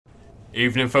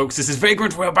Evening, folks. This is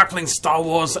Vagrant. We're back playing Star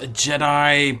Wars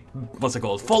Jedi. What's it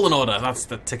called? Fallen Order. That's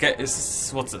the ticket.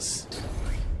 What's this?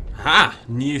 Ha!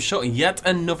 New short. Yet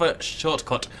another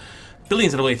shortcut.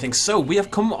 Billions of the way things. So we have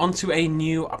come onto a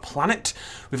new planet.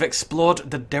 We've explored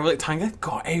the derelict hangar,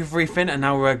 got everything, and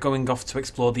now we're going off to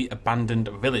explore the abandoned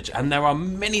village. And there are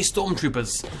many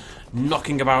stormtroopers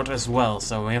knocking about as well,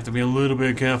 so we have to be a little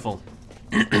bit careful.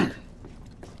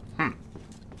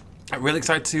 I'm really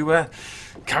excited to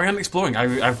carry on exploring.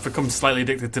 I've become slightly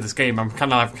addicted to this game. I'm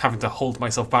kind of having to hold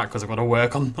myself back because I've got to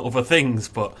work on other things,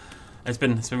 but it's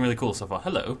been really cool so far.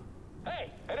 Hello.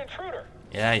 Hey, an intruder.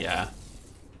 Yeah.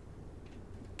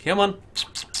 Come on.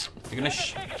 You're gonna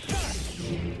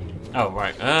Oh,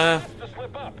 right. To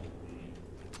slip up.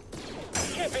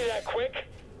 Can't be that quick.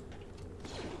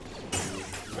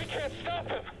 We can't stop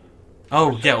him.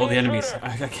 Oh, yeah, all the enemies. We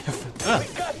got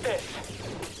this.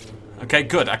 Okay,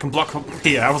 good. I can block up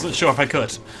here. I wasn't sure if I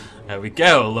could. There we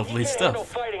go. Lovely stuff.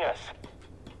 Fighting us.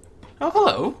 Oh,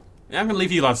 hello. Yeah, I'm gonna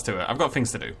leave you lads to it. I've got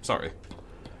things to do. Sorry.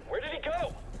 Where did he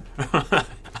go?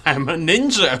 I'm a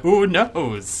ninja. Who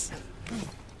knows?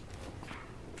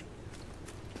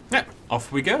 Yeah,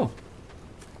 off we go.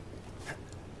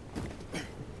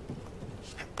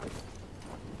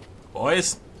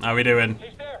 Boys, how we doing?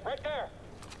 He's there, right there.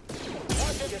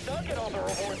 Watch it, you don't get all the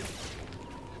rewards.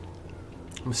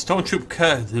 I'm a stormtrooper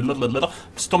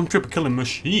killing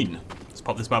machine. Let's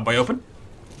pop this bad boy open.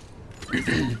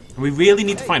 We really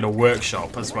need to find a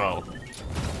workshop as well.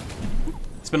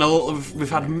 It's been a lot of, we've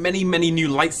had many new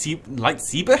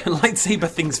lightsaber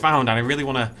things found, and I really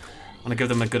want to give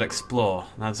them a good explore.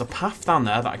 Now there's a path down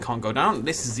there that I can't go down.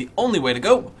 This is the only way to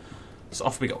go. So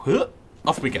off we go.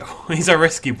 Off we go. He's a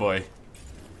risky boy.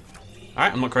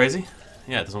 Alright, I'm not crazy.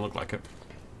 Yeah, it doesn't look like it.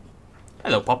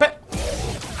 Hello, Poppet.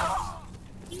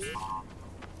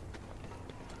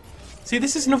 See,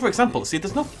 this is another example. See,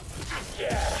 there's no...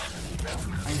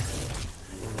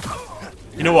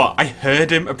 You know what? I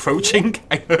heard him approaching.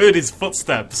 I heard his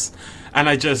footsteps. And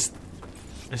I just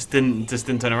didn't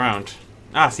turn around.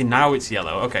 Ah, see, now it's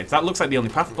yellow. Okay, that looks like the only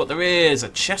path, but there is a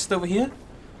chest over here.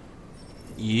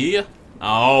 Yeah.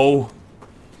 Oh.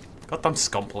 Goddamn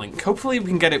Scomplink. Hopefully we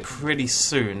can get it pretty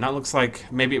soon. That looks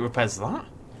like maybe it repairs that.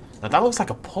 Now, that looks like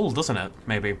a pull, doesn't it?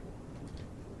 Maybe.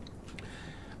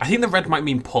 I think the red might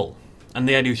mean pull. And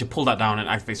the idea is you pull that down and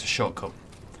it activates a shortcut.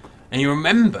 And you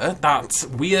remember that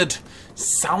weird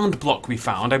sound block we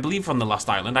found, I believe on the last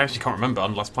island, I actually can't remember,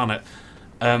 on the last planet,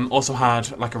 also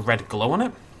had like a red glow on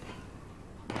it.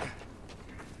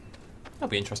 That'll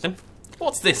be interesting.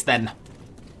 What's this then?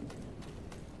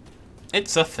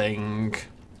 It's a thing.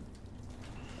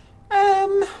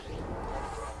 You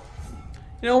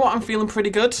know what, I'm feeling pretty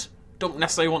good. Don't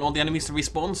necessarily want all the enemies to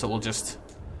respawn, so we'll just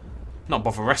not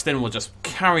bother resting, we'll just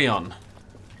carry on.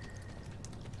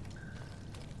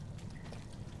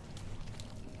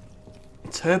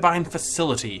 Turbine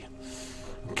facility.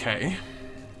 Okay.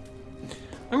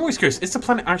 I'm always curious, is the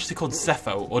planet actually called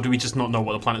Zepho, or do we just not know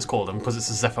what the planet's called? And because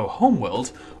it's a Zepho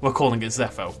homeworld, we're calling it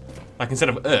Zepho. Like, instead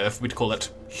of Earth, we'd call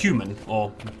it human,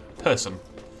 or person.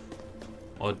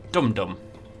 Or dum-dum.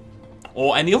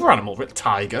 Or any other animal.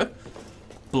 Tiger.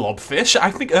 Blobfish.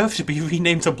 I think Earth should be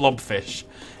renamed to Blobfish.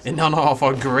 In honor of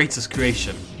our greatest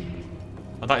creation.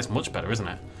 Oh, that is much better, isn't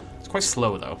it? It's quite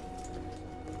slow, though.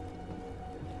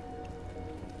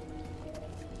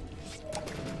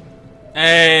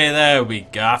 Hey, there we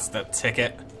go. That's the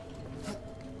ticket.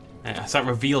 Has that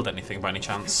revealed anything by any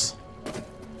chance?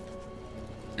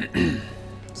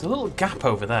 There's a little gap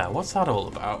over there. What's that all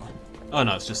about? Oh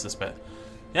no, it's just this bit.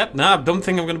 Yep, no, I don't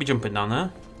think I'm going to be jumping down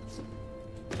there.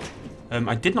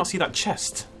 I did not see that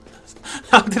chest.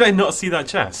 How did I not see that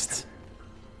chest?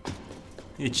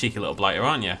 You're a cheeky little blighter,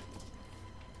 aren't you?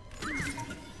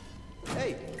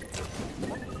 Hey.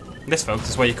 This, folks,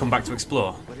 is where you come back to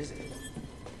explore. What is it?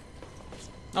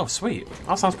 Oh, sweet.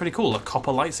 That sounds pretty cool. A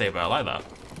copper lightsaber. I like that.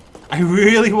 I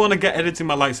really want to get editing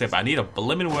my lightsaber. I need a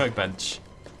blimmin' workbench.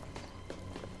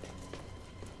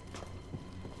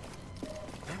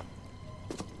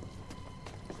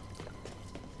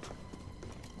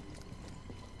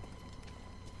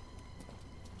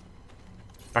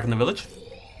 Back in the village?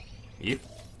 You.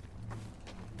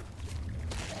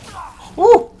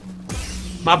 Ooh!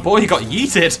 My boy got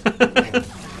yeeted!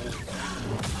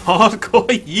 Hardcore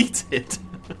yeeted!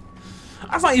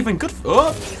 That's not even good for...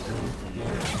 Oh!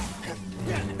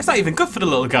 It's not even good for the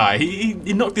little guy. He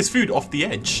knocked his food off the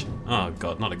edge. Oh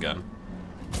god, not again.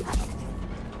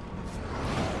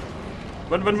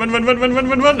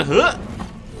 Run! Huh!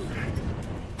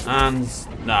 And...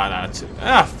 No,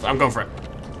 I'm going for it.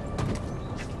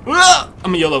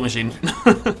 I'm a YOLO machine.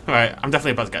 Right, I'm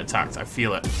definitely about to get attacked. I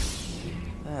feel it.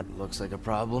 That looks like a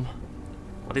problem.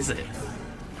 What is it?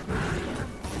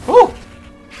 Oh!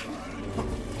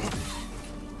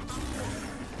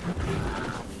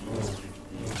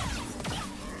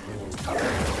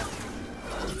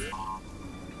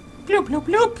 Bloop, bloop,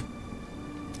 bloop!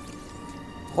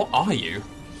 What are you?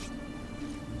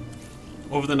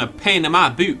 Other than a pain in my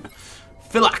boot.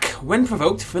 Philac. When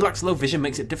provoked, Philac's low vision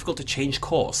makes it difficult to change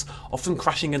course, often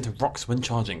crashing into rocks when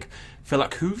charging.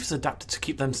 Philac hooves adapted to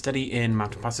keep them steady in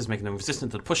mountain passes, making them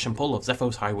resistant to the push and pull of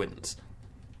Zepho's high winds.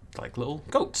 Like little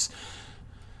goats.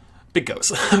 Big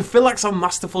goats. Philacs are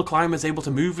masterful climbers, able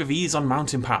to move with ease on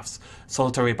mountain paths.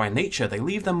 Solitary by nature, they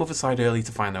leave their mother side early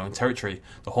to find their own territory.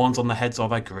 The horns on their heads are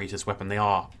their greatest weapon. They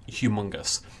are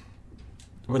humongous.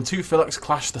 When two Philacs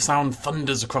clash, the sound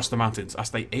thunders across the mountains. As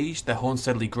they age, their horns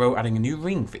steadily grow, adding a new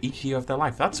ring for each year of their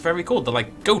life. That's very cool. They're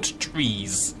like goat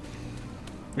trees.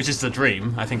 Which is the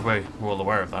dream. I think we're all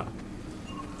aware of that.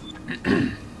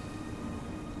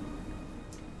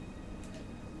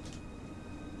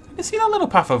 You see that little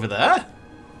path over there?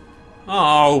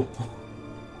 Oh.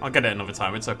 I'll get it another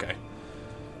time. It's okay.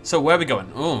 So where are we going?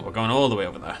 Oh, we're going all the way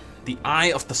over there. The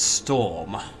Eye of the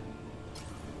Storm. I'm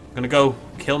gonna go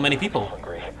kill many people.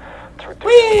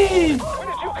 Whee! Where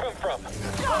did you come from?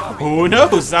 Who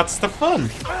knows? That's the fun.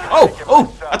 Oh,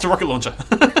 oh, that's a rocket launcher. So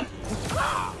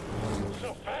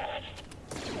fast.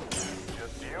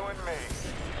 Just you and me.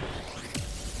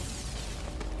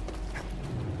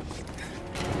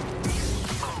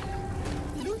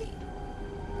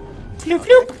 Floop,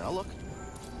 floop. Now look.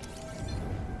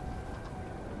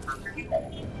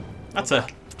 That's a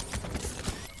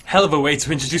hell of a way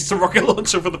to introduce the rocket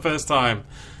launcher for the first time.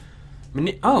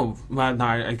 Oh, well,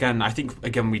 no, again, I think,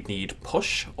 we'd need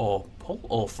push or pull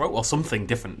or throw or something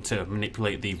different to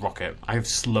manipulate the rocket. I have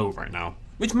slow right now,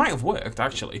 which might have worked,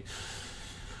 actually.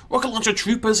 Rocket launcher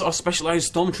troopers are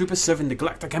specialized stormtroopers serving the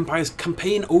Galactic Empire's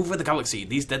campaign over the galaxy.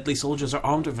 These deadly soldiers are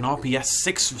armed with an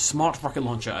RPS-6 smart rocket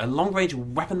launcher, a long-range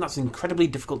weapon that's incredibly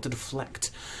difficult to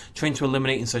deflect. Trained to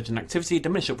eliminate insurgent activity,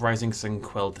 diminish uprisings, and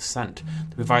quell dissent.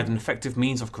 They provide an effective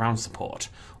means of ground support.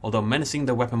 Although menacing,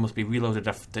 the weapon must be reloaded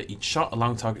after each shot,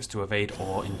 allowing targets to evade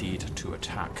or, indeed, to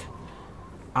attack.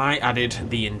 I added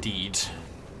the indeed.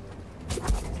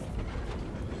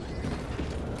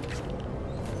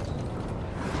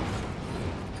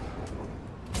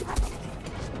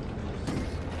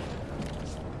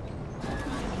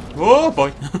 Oh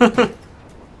boy!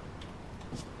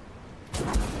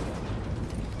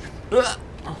 No!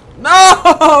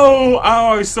 Oh,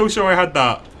 I was so sure I had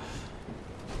that.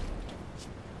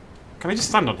 Can I just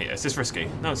stand on here? Is this risky?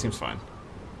 No, it seems fine.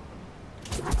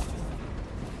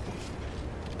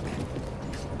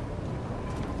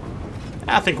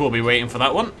 I think we'll be waiting for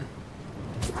that one.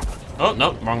 Oh,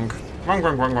 no, wrong. Wrong,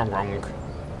 wrong, wrong, wrong, wrong.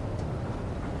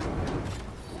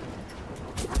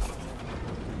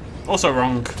 Also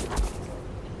wrong.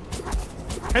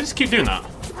 Can I just keep doing that?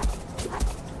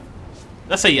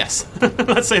 Let's say yes.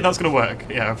 Let's say that's gonna work.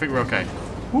 Yeah, I think we're okay.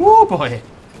 Woo boy!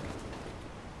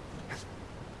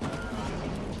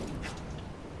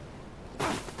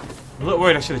 I'm a little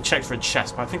worried I should have checked for a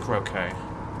chest, but I think we're okay.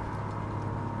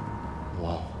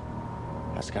 Whoa.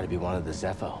 That's gotta be one of the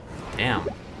Zepho. Damn.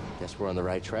 Guess we're on the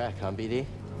right track, huh, BD?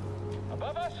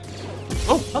 Above us?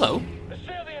 Oh, hello.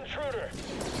 Assail the intruder.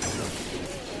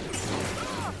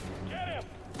 Get him.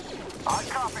 I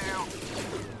copy you.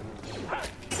 Ha!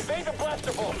 Evade the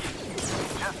blaster bolt.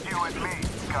 Just you and me,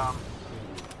 scum.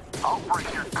 I'll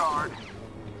break your guard.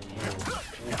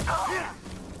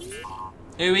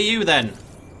 Who are you then?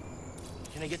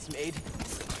 Can I get some aid?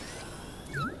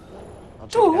 I'll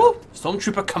check it out.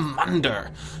 Stormtrooper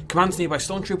Commander. Commands nearby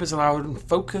stormtroopers allowed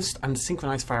focused and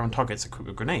synchronized fire on targets equipped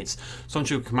with grenades.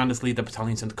 Stormtrooper commanders lead their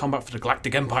battalions into combat for the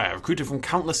Galactic Empire. Recruited from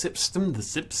countless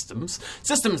systems,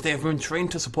 they have been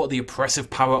trained to support the oppressive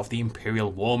power of the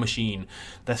Imperial war machine.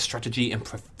 Their strategy and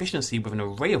proficiency with an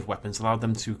array of weapons allowed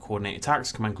them to coordinate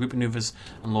attacks, command group maneuvers,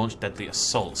 and launch deadly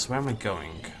assaults. Where am I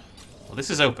going? Well, this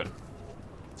is open.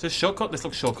 Is this a shortcut? This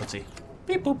looks shortcutty.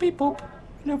 Beep boop, beep boop.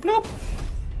 Bloop bloop.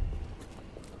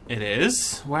 It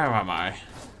is. Where am I?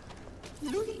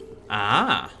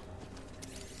 Ah.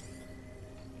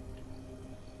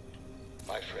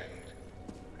 My friend,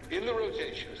 in the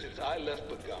rotation since I left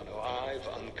Bogano, I've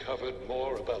uncovered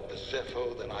more about the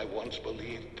Zepho than I once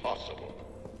believed possible.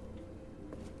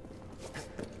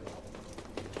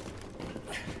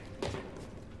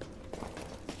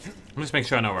 I'm just making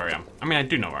sure I know where I am. I mean, I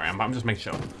do know where I am, but I'm just making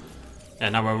sure. Yeah,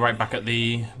 now we're right back at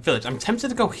the village. I'm tempted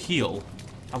to go heal.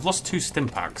 I've lost 2 stim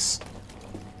packs.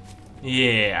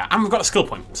 Yeah, and we've got a skill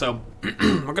point, so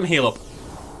I'm going to heal up.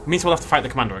 It means we'll have to fight the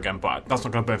commander again, but that's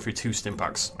not going to burn through 2 stim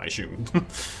packs, I assume.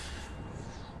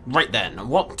 Right then,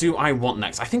 what do I want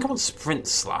next? I think I want Sprint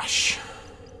Slash.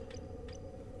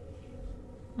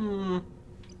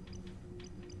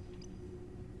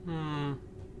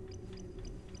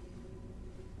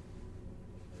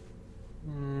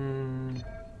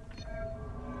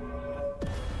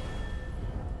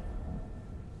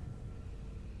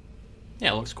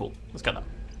 Yeah, it looks cool. Let's get that.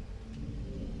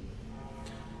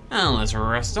 And let's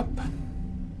rest up.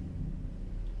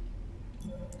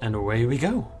 And away we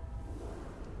go.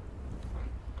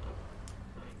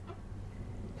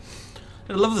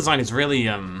 The level design is really,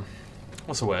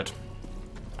 what's the word?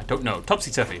 I don't know.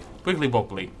 Topsy-turvy.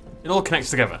 Wiggly-wobbly. It all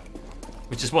connects together.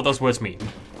 Which is what those words mean.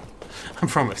 I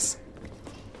promise.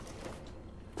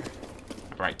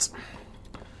 Right.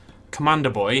 Commander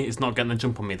Boy is not getting the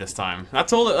jump on me this time.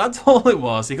 That's all it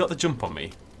was. He got the jump on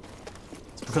me.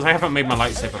 It's because I haven't made my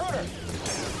lightsaber.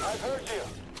 I've heard you.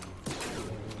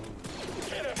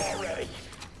 Get him already.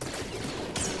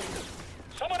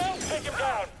 Someone else take him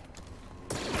down.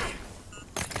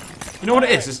 You know what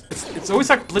it is? It's always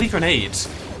like bloody grenades.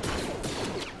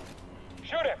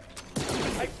 Shoot him.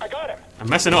 I got him. I'm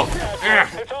messing up.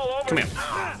 It's all over. Come here.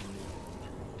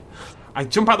 I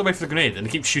jump out the way for the grenade and it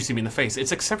keeps shooting me in the face.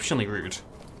 It's exceptionally rude.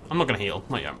 I'm not going to heal.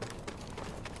 Not yet.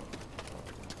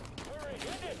 Hurry,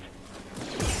 hit it.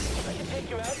 I can take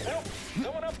you out. Help.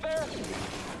 Someone up there.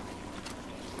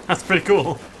 That's pretty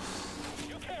cool.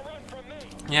 You can't run from me.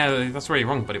 Yeah, that's where you're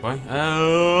wrong, buddy boy.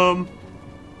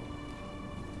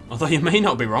 Although you may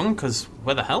not be wrong, because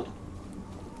where the hell?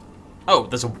 Oh,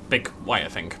 there's a big wire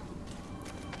thing.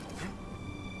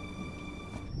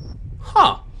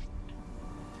 Huh.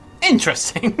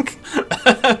 Interesting.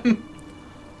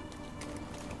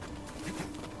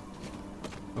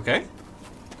 Okay.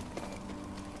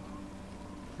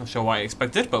 Not sure why I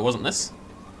expected, but it wasn't this.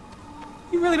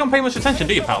 You really don't pay much attention,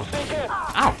 do you, pal?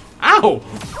 Ow! Ow!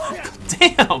 God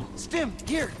damn! Stim,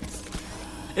 here.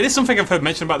 It is something I've heard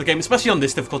mentioned about the game, especially on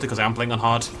this difficulty because I am playing on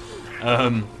hard.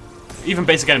 Even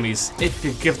basic enemies, if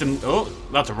you give them... Oh,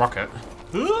 that's a rocket.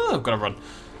 I've got to run.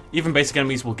 Even basic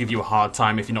enemies will give you a hard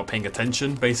time if you're not paying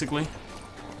attention, basically.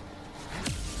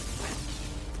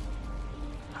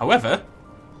 However...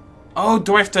 Oh,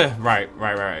 do I have to... Right.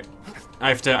 I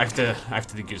have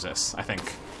to use this, I think.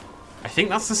 I think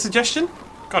that's the suggestion?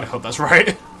 God, I hope that's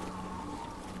right.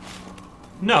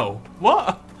 No.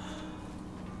 What?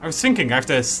 I was thinking I have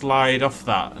to slide off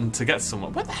that and to get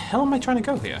somewhere. Where the hell am I trying to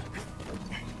go here?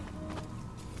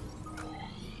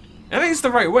 I think it's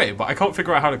the right way, but I can't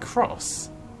figure out how to cross.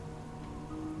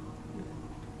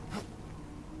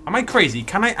 Am I crazy?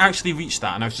 Can I actually reach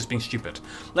that? And I was just being stupid.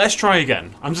 Let's try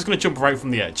again. I'm just going to jump right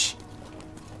from the edge.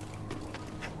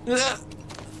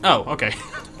 Oh, okay.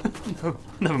 No,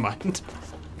 never mind.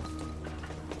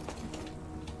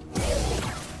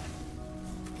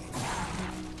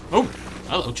 Oh,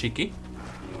 hello, cheeky.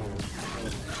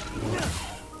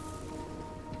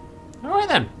 Alright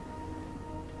then.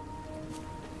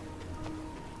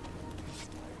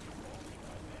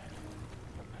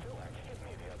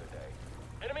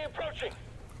 Enemy approaching.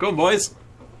 Go on, boys.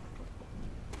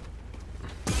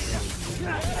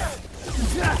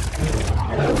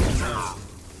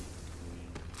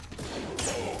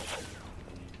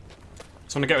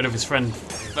 Just want to get rid of his friend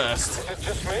first. Is it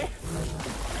just me?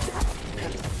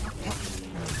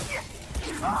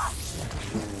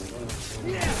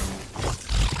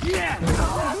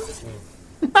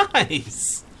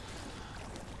 Nice!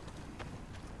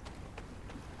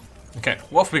 Okay,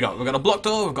 what have we got? We've got a blocked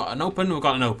door, we've got an open, we've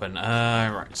got an open.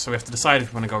 Right, so we have to decide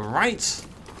if we want to go right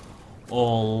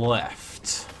or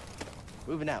left.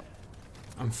 Moving out.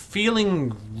 I'm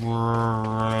feeling...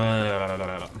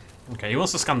 Okay, he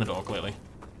wants to scan the door, clearly.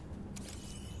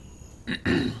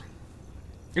 It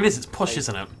is, it's push,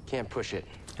 isn't it? Can't push it.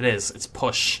 It is, it's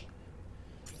push.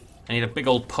 I need a big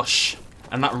old push.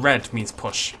 And that red means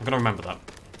push. I'm gonna remember that.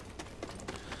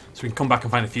 So we can come back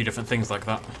and find a few different things like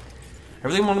that. I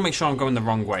really want to make sure I'm going the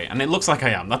wrong way, and it looks like I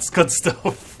am. That's good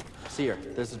stuff. Seer,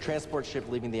 there's a transport ship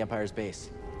leaving the Empire's base.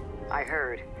 I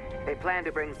heard. They plan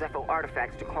to bring Zepho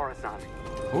artifacts to Coruscant.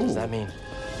 What does that mean?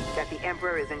 That the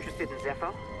Emperor is interested in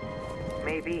Zepho?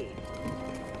 Maybe.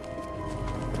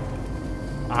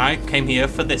 I came here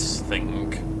for this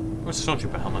thing. Where's the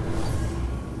Stormtrooper helmet?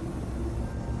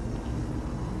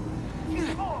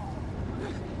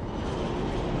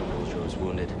 Sure was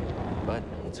wounded, but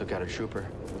he took out a trooper.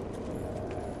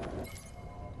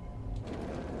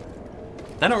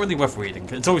 They're not really worth reading.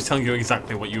 It's always telling you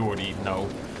exactly what you already know.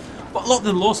 But a lot of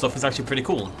the lore stuff is actually pretty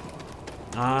cool.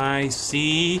 I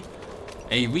see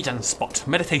A regen spot.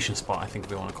 Meditation spot, I think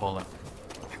we want to call it.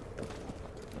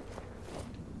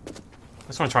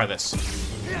 Let's want to try this.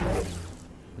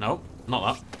 Nope,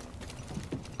 not that.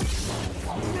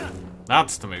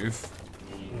 That's the move.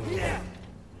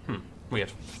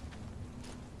 Weird.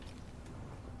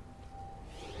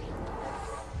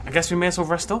 I guess we may as well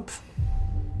rest up.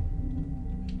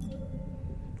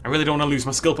 I really don't want to lose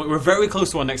my skill point. We're very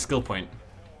close to our next skill point.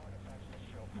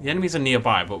 The enemies are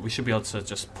nearby, but we should be able to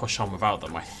just push on without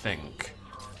them, I think.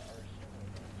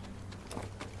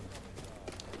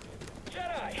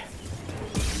 Jedi!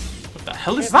 What the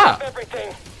hell is that?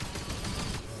 Everything.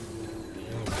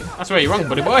 That's where you're wrong,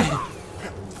 buddy boy.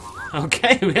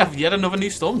 Okay, we have yet another new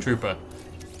stormtrooper.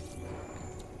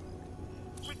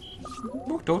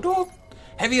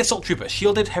 Heavy assault trooper,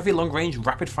 shielded, heavy long range,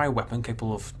 rapid fire weapon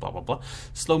capable of blah blah blah.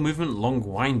 Slow movement, long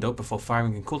wind up before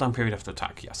firing and cooldown period after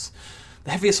attack, yes.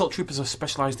 The heavy assault troopers are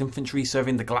specialized infantry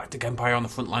serving the Galactic Empire on the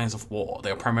front lines of war.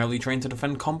 They are primarily trained to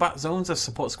defend combat zones as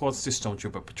support squads to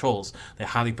stormtrooper patrols. They are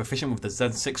highly proficient with the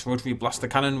Z6 rotary blaster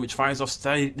cannon, which fires off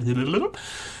steady,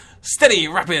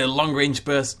 rapid, long-range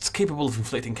bursts capable of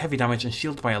inflicting heavy damage and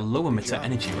shielded by a low emitter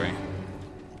energy ray.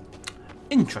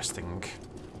 Interesting.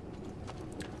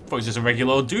 Thought he was just a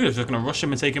regular old dude. I was just going to rush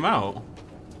him and take him out.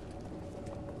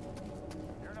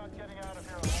 You're not getting out of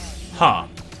here alive. Huh.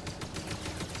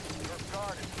 Your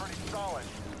guard is pretty solid.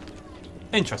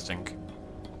 Interesting.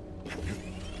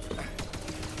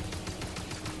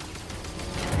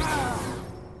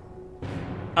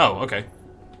 Oh, okay.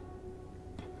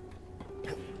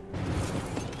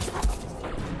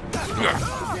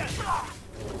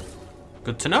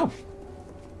 Good to know.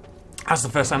 That's the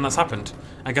first time that's happened.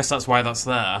 I guess that's why that's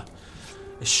there.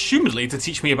 Assumedly to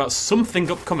teach me about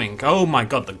something upcoming. Oh my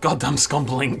god, the goddamn scomp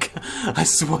link. I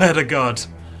swear to god.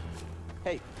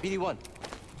 Hey, BD1.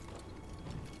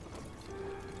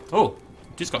 Oh,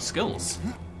 just got skills.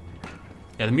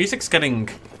 Yeah, the music's getting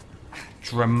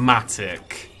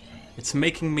dramatic. It's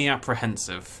making me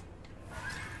apprehensive.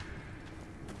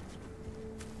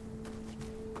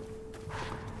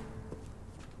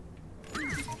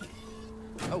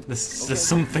 Oh, There's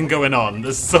something going on.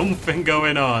 There's something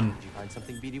going on. Did you find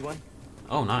something, BD1?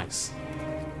 Oh, nice.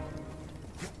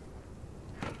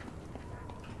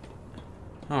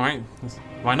 Alright.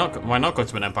 Why not go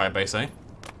to an Empire base, eh?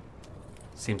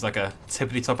 Seems like a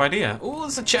tippity-top idea. Oh,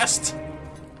 there's a chest!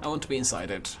 I want to be inside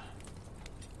it.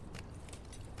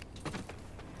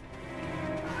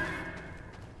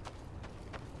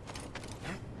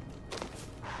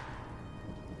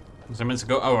 Was I meant to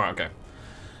go? Oh, right, okay.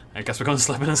 I guess we're going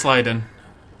slipping and sliding.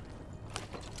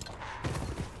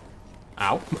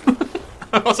 Ow.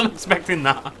 I wasn't expecting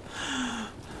that.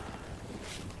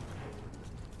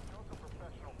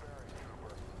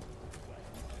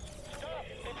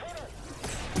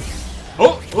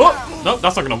 Oh! Oh! No,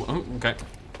 that's not gonna... Oh, okay.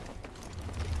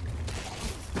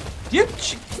 You...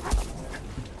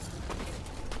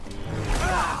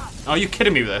 Oh, you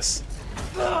kidding me with this?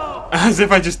 As if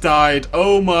I just died.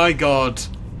 Oh my god.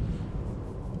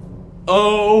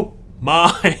 Oh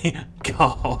my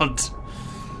god.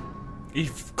 He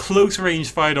close range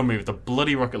fired on me with a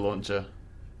bloody rocket launcher.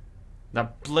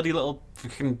 That bloody little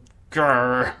freaking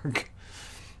grrrg.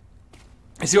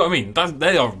 You see what I mean?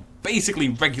 They are basically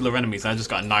regular enemies and I just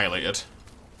got annihilated.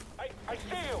 I see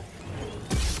you.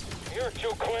 You're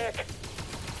too quick.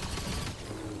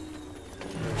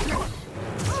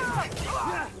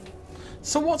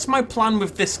 So what's my plan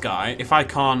with this guy if I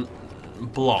can't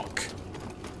block?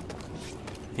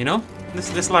 You know?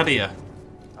 This lad here.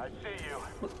 I see you.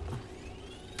 You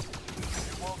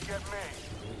won't get me.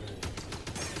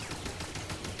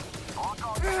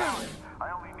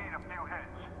 I only need a few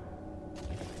hits.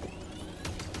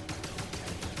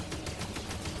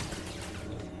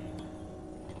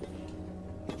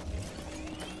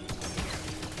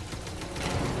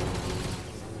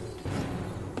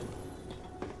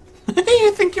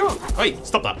 You think you're... Wait,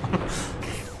 stop that.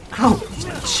 Ow,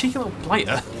 cheeky little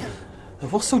blighter. They're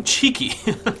all so cheeky.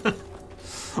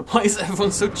 Why is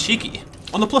everyone so cheeky?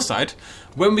 On the plus side,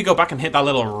 when we go back and hit that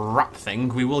little rat thing,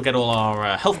 we will get all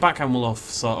our health back and we'll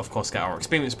also, of course, get our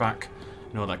experience back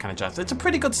and all that kind of jazz. It's a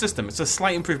pretty good system. It's a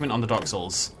slight improvement on the Dark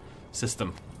Souls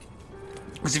system.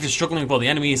 Because if you're struggling with all the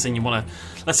enemies and you want to...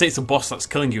 Let's say it's a boss that's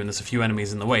killing you and there's a few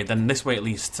enemies in the way, then this way at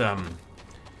least...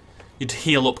 you'd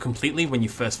heal up completely when you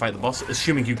first fight the boss,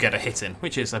 assuming you get a hit in,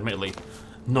 which is admittedly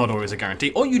not always a guarantee.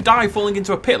 Or you die falling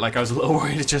into a pit, like I was a little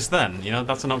worried just then. You know,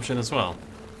 that's an option as well.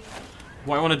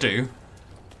 What I want to do...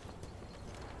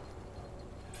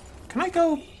 Can I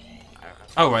go...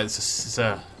 Oh, right, this is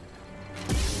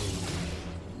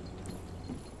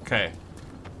Okay.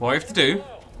 What I have to do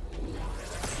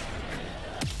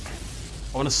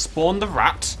I want to spawn the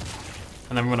rat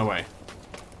and then run away.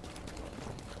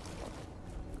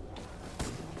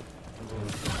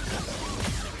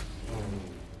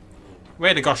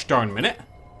 Wait a gosh darn minute.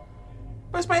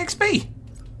 Where's my XP?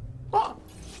 What?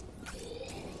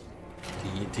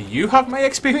 Do you have my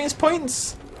experience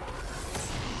points?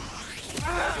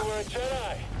 You were a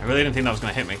Jedi. I really didn't think that was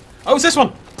going to hit me. Oh, it's this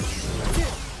one!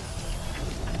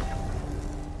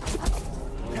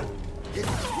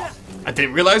 I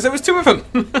didn't realise there was two of them!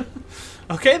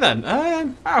 Okay then,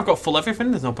 I've got full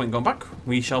everything, there's no point in going back.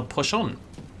 We shall push on.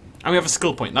 And we have a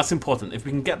skill point, that's important. If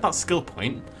we can get that skill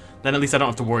point, then at least I don't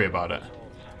have to worry about it.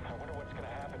 I wonder what's gonna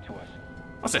happen to us.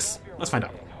 What's this? Let's find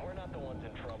out. We're not the ones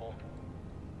in trouble.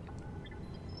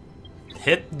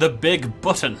 Hit the big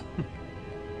button.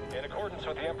 In accordance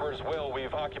with the Emperor's will,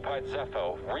 we've occupied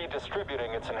Zepho,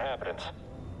 redistributing its inhabitants.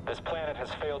 This planet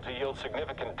has failed to yield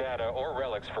significant data or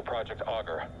relics for Project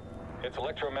Augur. Its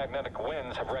electromagnetic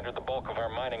winds have rendered the bulk of our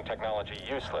mining technology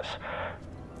useless.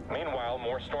 Meanwhile,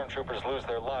 more stormtroopers lose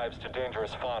their lives to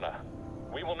dangerous fauna.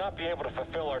 We will not be able to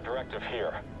fulfill our directive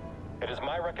here. It is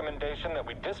my recommendation that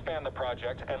we disband the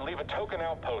project and leave a token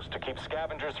outpost to keep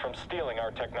scavengers from stealing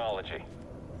our technology.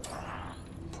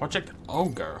 Project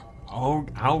Augur.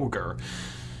 Augur.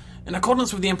 In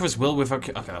accordance with the Emperor's will, we've...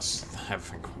 Okay, that's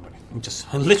everything.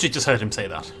 I literally just heard him say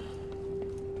that.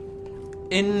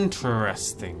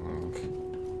 Interesting.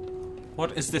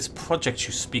 What is this project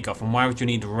you speak of, and why would you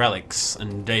need relics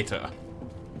and data?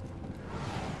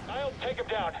 I'll take him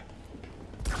down.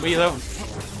 We though.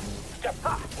 Step.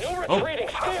 No retreating.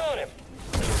 Stay on him.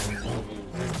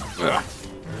 Ugh.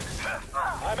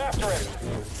 I'm after him.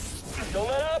 Don't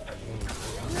let up.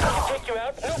 I can take you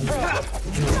out. No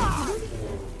problem.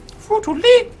 Photo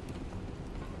leap.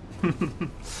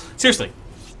 Seriously,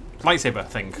 lightsaber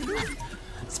thing.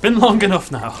 It's been long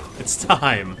enough now. It's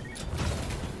time.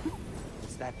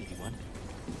 What's that, BD1?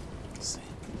 Let's see.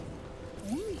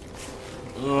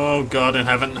 Oh God in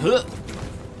heaven.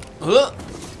 Oh,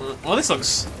 this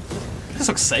looks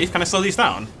safe. Can I slow these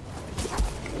down?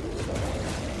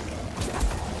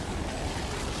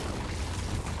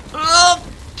 Oh,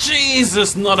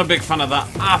 Jesus! Not a big fan of that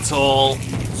at all.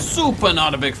 Super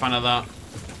not a big fan of that.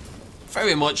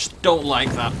 Very much don't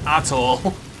like that at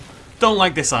all. Don't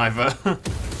like this either.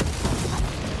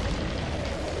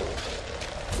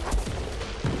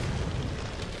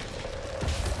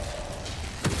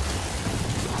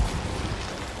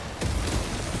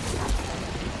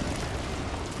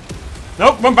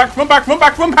 Nope, run back, run back, run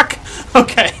back, run back!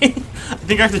 Okay. I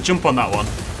think I have to jump on that one.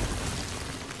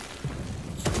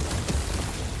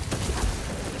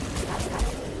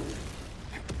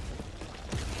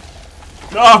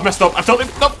 No, I've messed up. I've totally...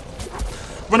 Nope!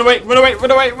 Run away, run away,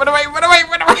 run away, run away, run away,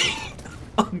 run away!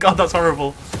 Oh God, that's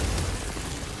horrible.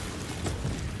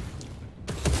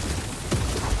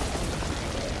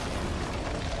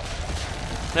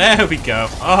 There we go.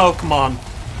 Oh, come on.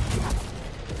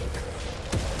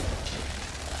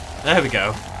 There we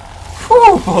go.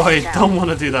 Whew, boy, don't want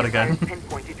to do that again.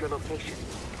 Pinpointed your location.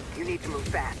 You need to move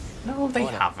fast. No, they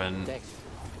haven't. Thanks.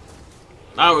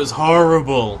 That was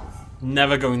horrible.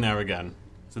 Never going there again.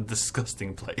 It's a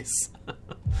disgusting place.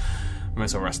 Might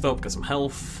as well rest up, get some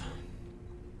health.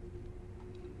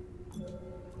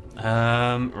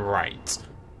 Right.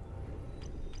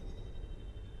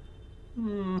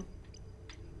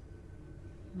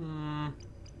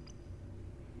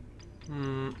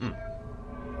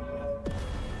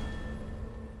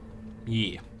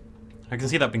 Yeah. I can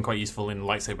see that being quite useful in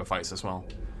lightsaber fights as well.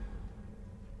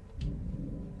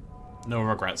 No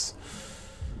regrets.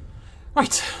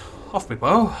 Right, off we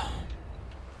go.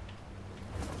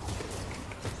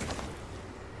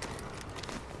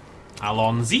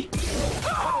 Alonzi.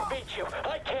 I'll beat you.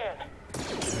 I can.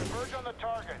 Purge on the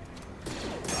target.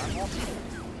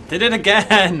 Did it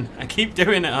again! I keep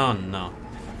doing it. Oh no.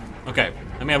 Okay,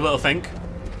 let me have a little think.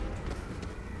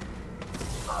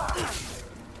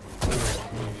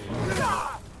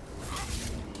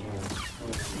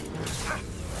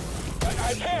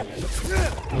 I can't.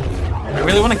 I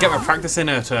really want to get my practice in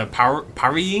at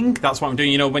parrying. That's what I'm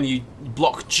doing. You know, when you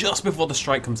block just before the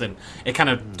strike comes in, it kind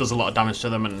of does a lot of damage to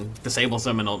them and disables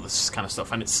them and all this kind of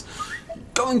stuff. And it's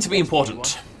going to be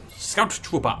important. Scout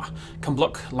Trooper can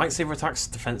block lightsaber attacks,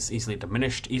 defense easily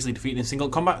diminished, easily defeated in single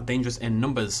combat, dangerous in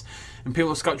numbers.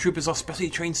 Imperial Scout Troopers are specially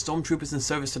trained stormtroopers in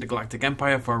service to the Galactic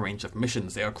Empire for a range of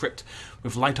missions. They are equipped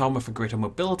with light armor for greater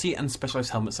mobility and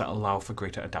specialized helmets that allow for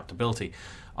greater adaptability.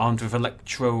 Armed with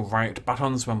electro-riot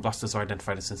batons, when blasters are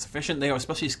identified as insufficient, they are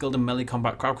especially skilled in melee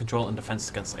combat, crowd control, and defense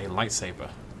against a lightsaber.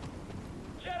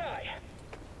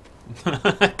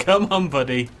 Jedi. Come on,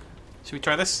 buddy. Should we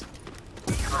try this?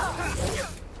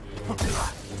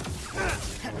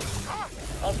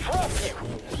 I'll drop you!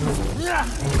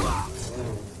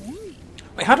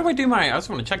 Wait, how do I do my... I just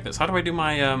want to check this. How do I do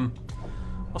my...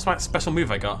 What's my special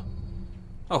move I got?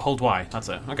 Oh, hold Y. That's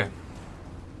it. Okay.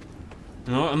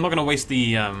 No, I'm not going to waste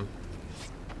the... I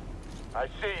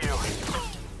see you.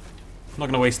 I'm not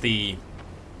going to waste the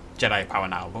Jedi power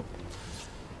now, but...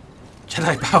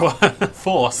 Jedi power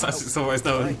force, as it's always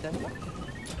known.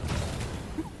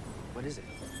 What is it?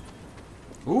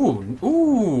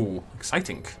 Ooh,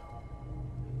 exciting.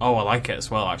 Oh, I like it as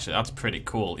well, actually. That's pretty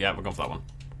cool. Yeah, we're going for that one.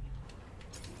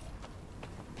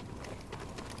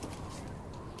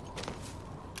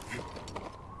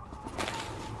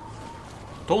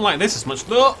 Don't like this as much.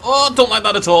 No, oh, don't like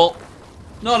that at all.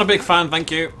 Not a big fan, thank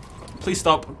you. Please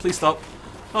stop, please stop.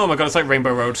 Oh my god, it's like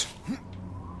Rainbow Road.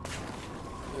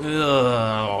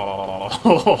 Ugh.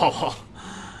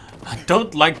 I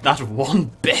don't like that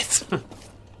one bit.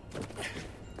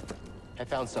 I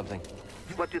found something.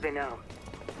 What do they know?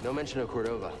 No mention of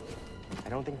Cordova. I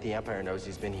don't think the Empire knows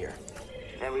he's been here.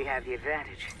 Then we have the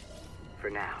advantage. For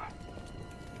now.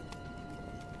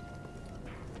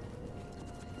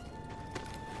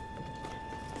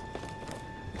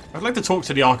 I'd like to talk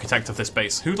to the architect of this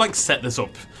base. Who like set this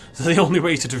up? So the only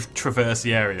way to traverse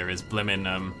the area is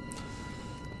blimmin'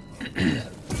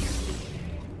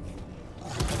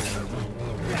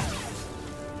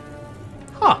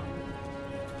 Huh.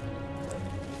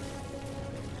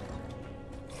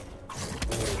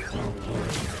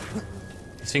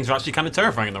 These things are actually kind of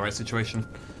terrifying in the right situation.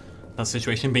 That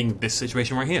situation being this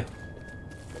situation right here.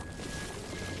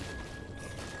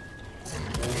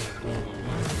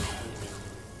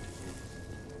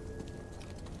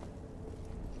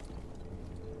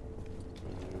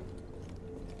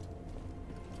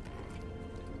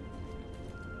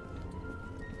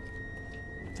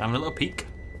 Having a little peek.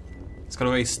 It's got a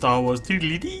very Star Wars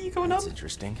doodly-dee going on. That's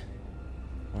interesting.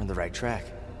 We're on the right track.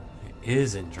 It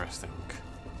is interesting.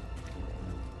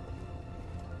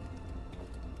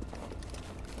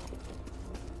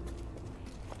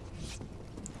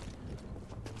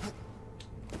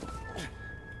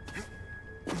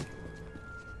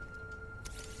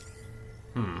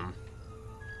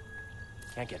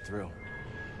 Can't get through.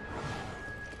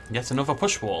 Yet another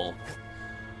push wall.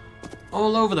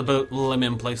 All over the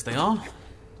blimmin' place they are.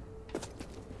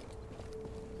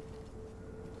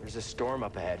 There's a storm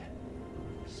up ahead.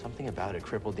 Something about it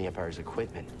crippled the Empire's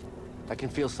equipment. I can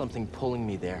feel something pulling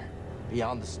me there,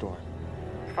 beyond the storm.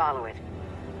 Follow it.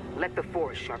 Let the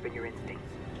Force sharpen your instincts.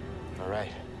 All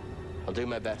right. I'll do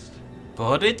my best.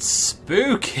 But it's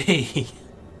spooky.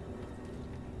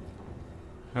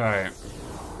 Alright.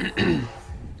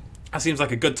 That seems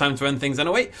like a good time to end things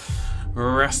anyway.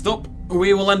 Rest up.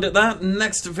 We will end it there.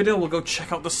 Next video we'll go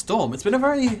check out the storm. It's been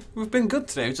we've been good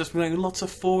today. It's just been lots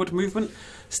of forward movement.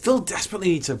 Still desperately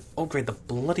need to upgrade the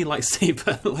bloody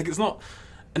lightsaber. Like, it's not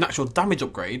an actual damage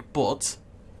upgrade, but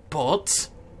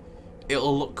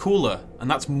it'll look cooler,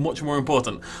 and that's much more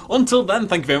important. Until then,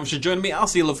 thank you very much for joining me. I'll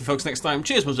see you lovely folks next time.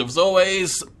 Cheers, much love as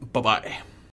always. Bye bye.